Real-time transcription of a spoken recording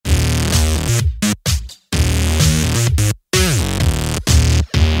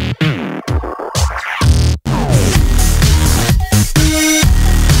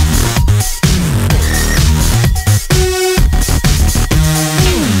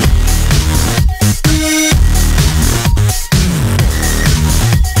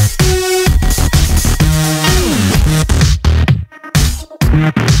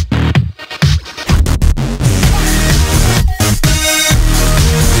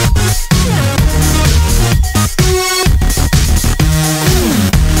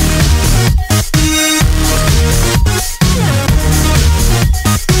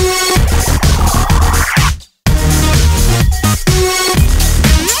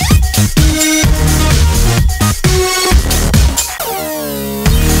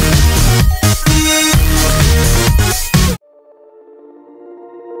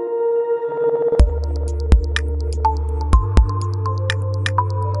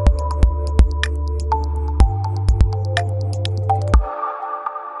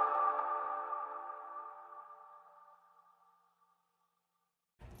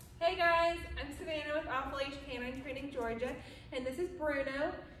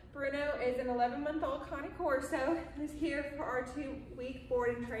Bruno. Bruno is an 11-month-old Corso and is here for our 2-week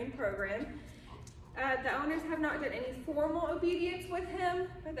board and train program. The owners have not done any formal obedience with him,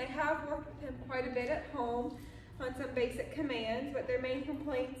 but they have worked with him quite a bit at home on some basic commands, but their main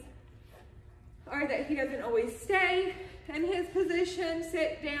complaints are that he doesn't always stay in his position,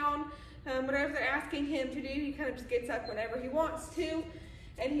 sit down, whatever they're asking him to do, he kind of just gets up whenever he wants to,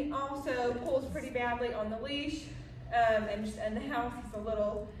 and he also pulls pretty badly on the leash, and just in the house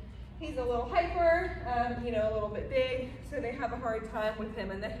he's a little hyper, you know, a little bit big, so they have a hard time with him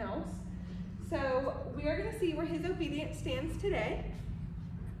in the house. So we are going to see where his obedience stands today.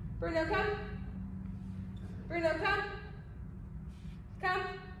 Bruno, come. Bruno, come. Come.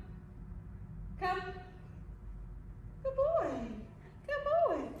 Come. Good boy. Good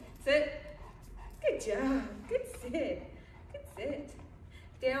boy. Sit. Good job. Good sit. Good sit.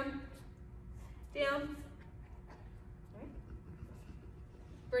 Down. Down.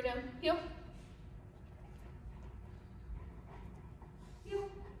 Bruno, heel. Heel.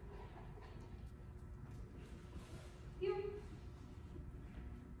 Heel.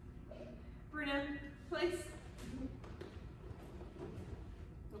 Bruno, place.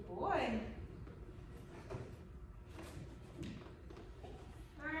 Good boy.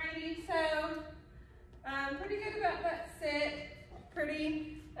 Alrighty, so pretty good about that sit.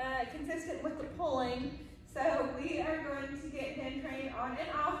 Pretty consistent with the pulling. So we are going to get him trained on and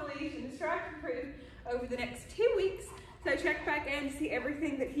off leash and distraction proof over the next 2 weeks. So check back in to see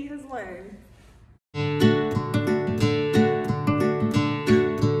everything that he has learned.